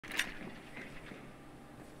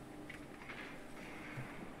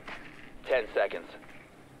10 seconds.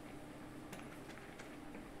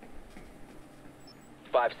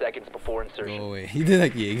 5 seconds before insertion. Go away. He did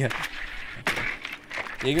like Jaeger.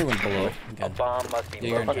 Jaeger went below. A Again. bomb must be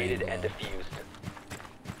Jaeger located and below. defused.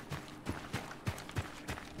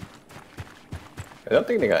 I don't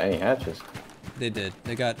think they got any hatches. They did.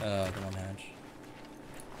 They got the one hatch.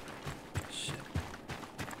 Shit.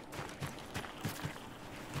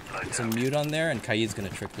 There's a mute on there, and Kaid's gonna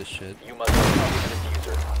trick this shit. You must recover the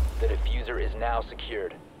diffuser. The diffuser is now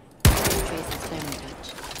secured.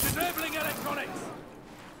 Disabling electronics.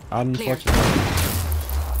 Unfortunately.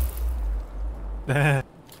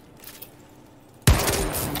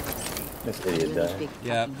 This idiot died.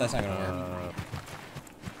 Yeah, that's not gonna work.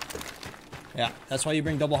 Yeah, that's why you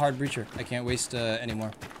bring double hard breacher. I can't waste any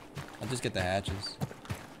more. I'll just get the hatches.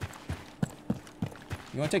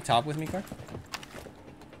 You wanna take top with me, Car?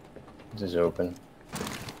 This is open.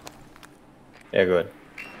 Yeah, go ahead.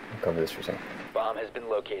 I'll cover this for a second. Bomb has been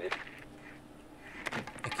located.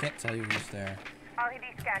 I can't tell you who's there. LED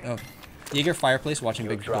scanning. Oh, Jaeger fireplace watching You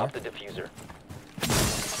big have door. dropped the diffuser.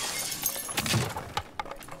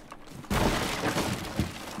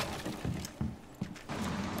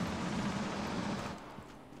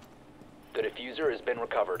 The diffuser has been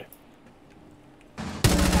recovered.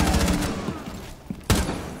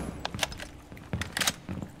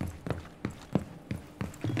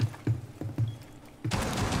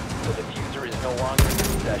 The diffuser is no longer in your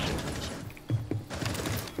possession.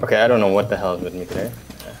 Okay, I don't know what the hell is with me today.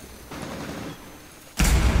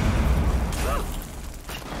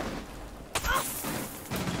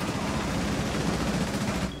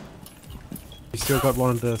 You still got one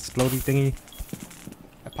of the exploding thingy?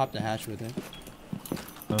 I popped a hatch with it.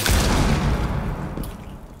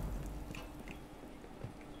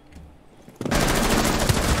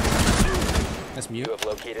 That's mute. You have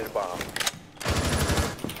located a bomb.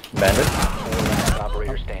 Bandit? Last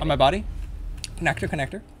operator standing. On my body.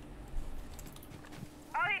 Connector.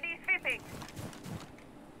 LED sweeping.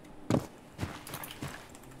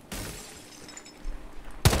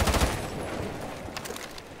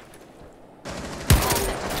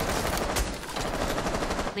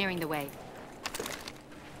 Clearing the way.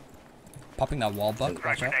 Popping that wall buck.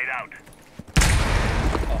 Watch out. Grenade out.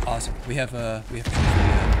 Oh, awesome. We have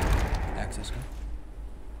access. Go.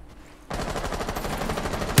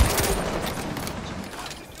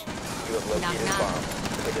 You have located a bomb.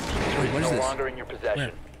 The diffuser Wait, is what is no this? longer in your possession.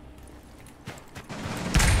 Where?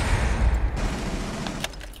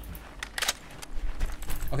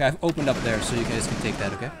 Okay, I've opened up there so you guys can take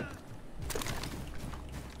that, okay?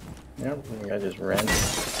 Yep, I think I just ran.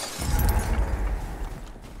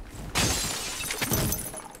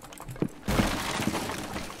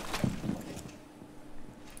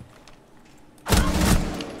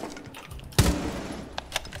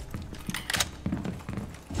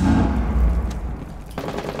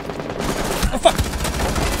 Oh fuck!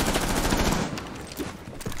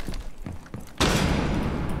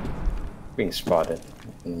 Being spotted.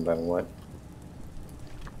 By what?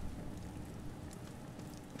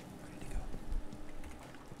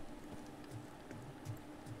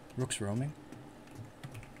 Rook's roaming.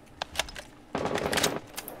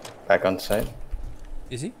 Back on site?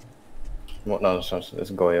 Is he? What? No, it's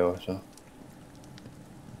Goyo, so.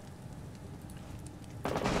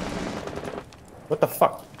 What the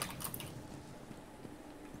fuck?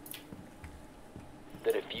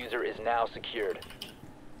 The diffuser is now secured.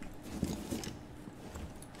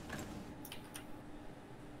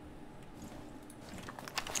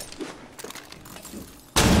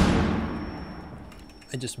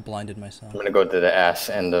 I just blinded myself. I'm gonna go to the ass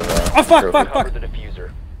end of Oh fuck! trophy. Fuck! Cover Fuck! the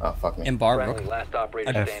diffuser. Oh fuck me. In bar, Friendly, Rook. last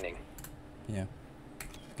operator F. standing. Yeah.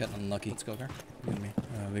 Got unlucky. Let's go, Gar. You and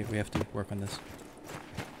me. We have to work on this.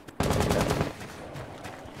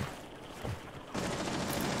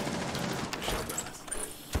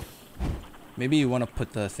 Maybe you want to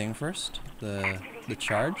put the thing first, the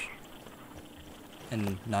charge,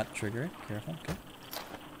 and not trigger it. Careful. Okay.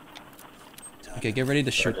 Okay, get ready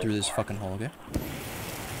to shoot through this fucking hole. Okay.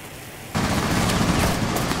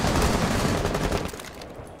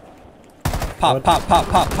 Pop! Pop! Pop!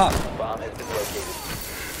 Pop! Pop! Bomb has been located.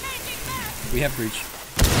 We have breach.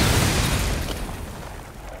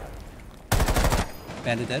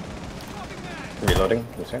 Bandit dead. Reloading.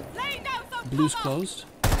 You see? Blue's closed.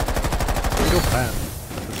 Go bad.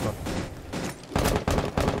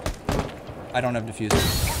 I don't have diffuser.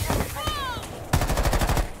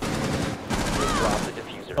 Drop the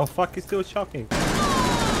diffuser. Oh fuck, he's still shocking.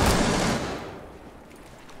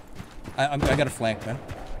 I got a flank, man.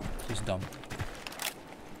 He's dumb.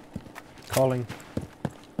 Calling.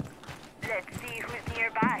 Let's see who's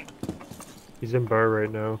nearby. He's in bar right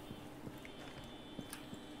now.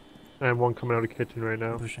 And one coming out of the kitchen right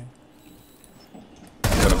now. Pushing.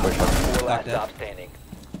 I'm gonna push up. 4 last dead. stop standing.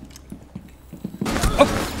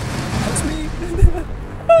 That's me.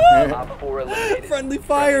 Op 4 eliminated. Friendly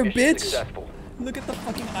fire, Mission bitch. Successful. Look at the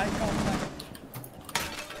fucking icon.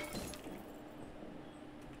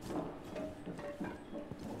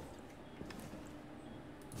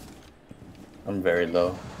 I'm very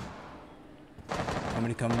low. Want me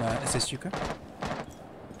to come assist you, Kirk?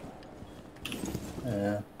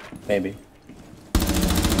 Yeah, maybe.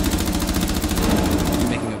 You're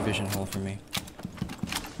making a vision hole for me.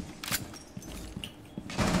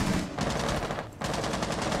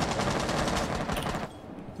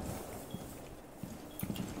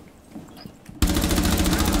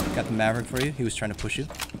 Got the Maverick for you. He was trying to push you.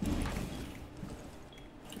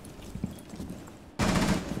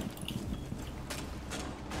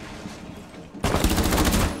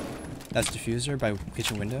 That's diffuser by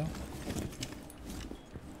kitchen window.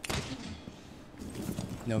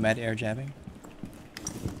 Nomad air jabbing.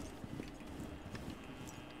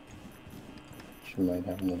 She might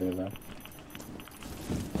have another left.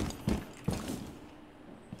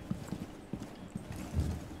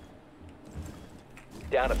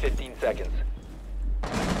 Down to 15 seconds.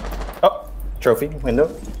 Oh, trophy window.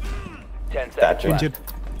 10 seconds Statue. left. Injured.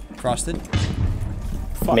 Frosted.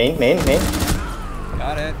 Main.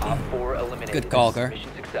 Got it. Op 4 eliminated. Good call, Gar. Mission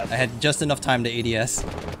successful. I had just enough time to ADS.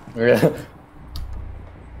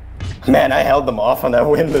 Man, I held them off on that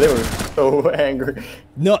window. They were so angry.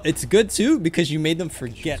 No, it's good too because you made them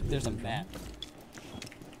forget there's a map.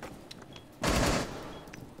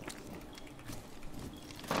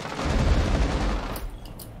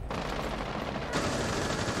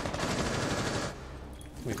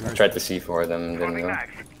 Wait, I where's tried to C4 them, didn't go.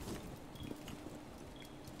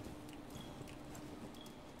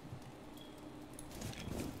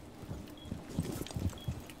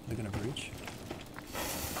 They're gonna breach.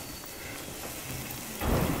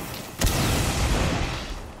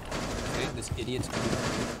 Okay, this idiot's coming up.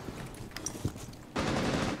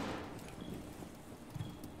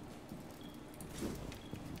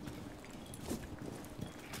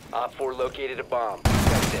 Op 4 located a bomb.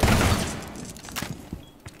 Protect it.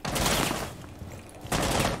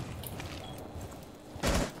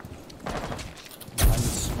 Behind the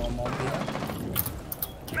small mall behind.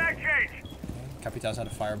 Capital's out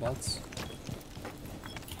of firebolts.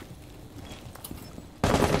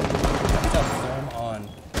 Capital form on.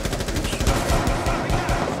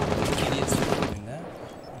 Idiots for doing that.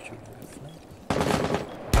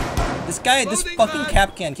 This guy, this fucking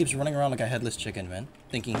Capcan keeps running around like a headless chicken, man.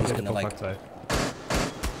 Thinking he's gonna like. Outside.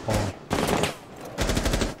 Oh.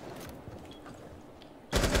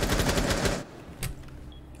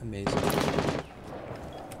 Amazing.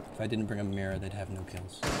 If I didn't bring a mirror, they'd have no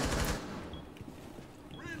kills.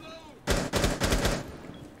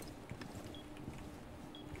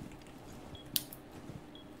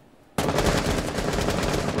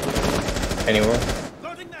 Anywhere?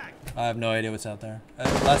 I have no idea what's out there.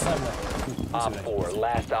 Last time, Op 4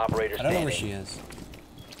 last operator I don't know standing. where she is.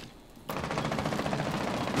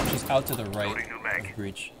 She's out to the right of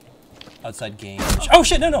breach. Outside game. Oh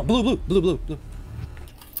shit, no, blue.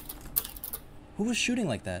 Who was shooting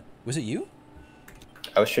like that? Was it you?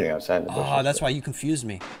 I was shooting outside the bushes. Ah, that's why you confused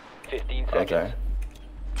me. 15 seconds. Okay.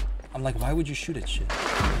 I'm like, why would you shoot at shit?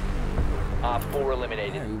 Op 4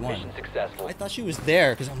 eliminated. Yeah, we won. Mission successful. I thought she was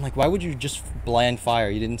there, because I'm like, why would you just blind fire?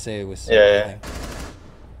 You didn't say it was... Yeah.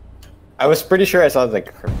 I was pretty sure I saw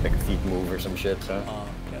like her feet move or some shit, so.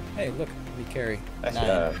 Okay. Hey, look, we carry. That's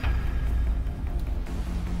 9.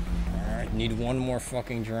 Alright, need one more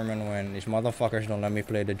fucking German win. These motherfuckers don't let me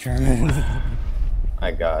play the German. I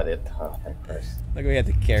got it. Oh, thank Christ. Like we had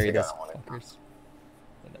to carry Think I this want it. fuckers.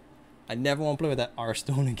 I never want to play with that R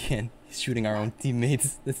Stone again. He's shooting our own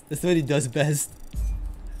teammates. That's what he does best.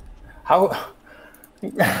 How?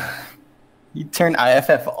 You turn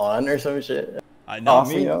IFF on or some shit? I know.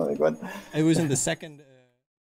 Off, you know, like what? It was in the second.